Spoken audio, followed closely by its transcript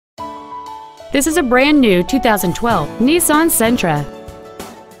This is a brand new 2012 Nissan Sentra.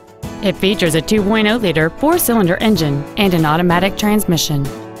 It features a 2.0-liter four-cylinder engine and an automatic transmission.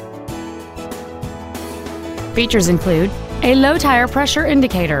 Features include a low tire pressure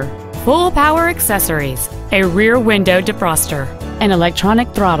indicator, full power accessories, a rear window defroster, an electronic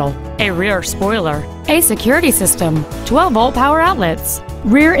throttle, a rear spoiler, a security system, 12-volt power outlets,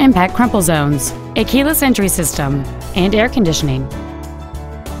 rear impact crumple zones, a keyless entry system, and air conditioning.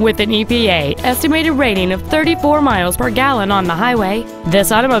 With an EPA estimated rating of 34 miles per gallon on the highway,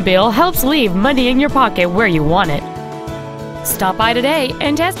 this automobile helps leave money in your pocket where you want it. Stop by today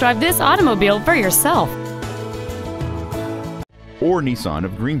and test drive this automobile for yourself. Orr Nissan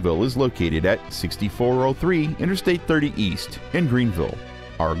of Greenville is located at 6403 Interstate 30 East in Greenville.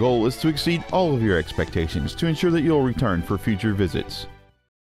 Our goal is to exceed all of your expectations to ensure that you'll return for future visits.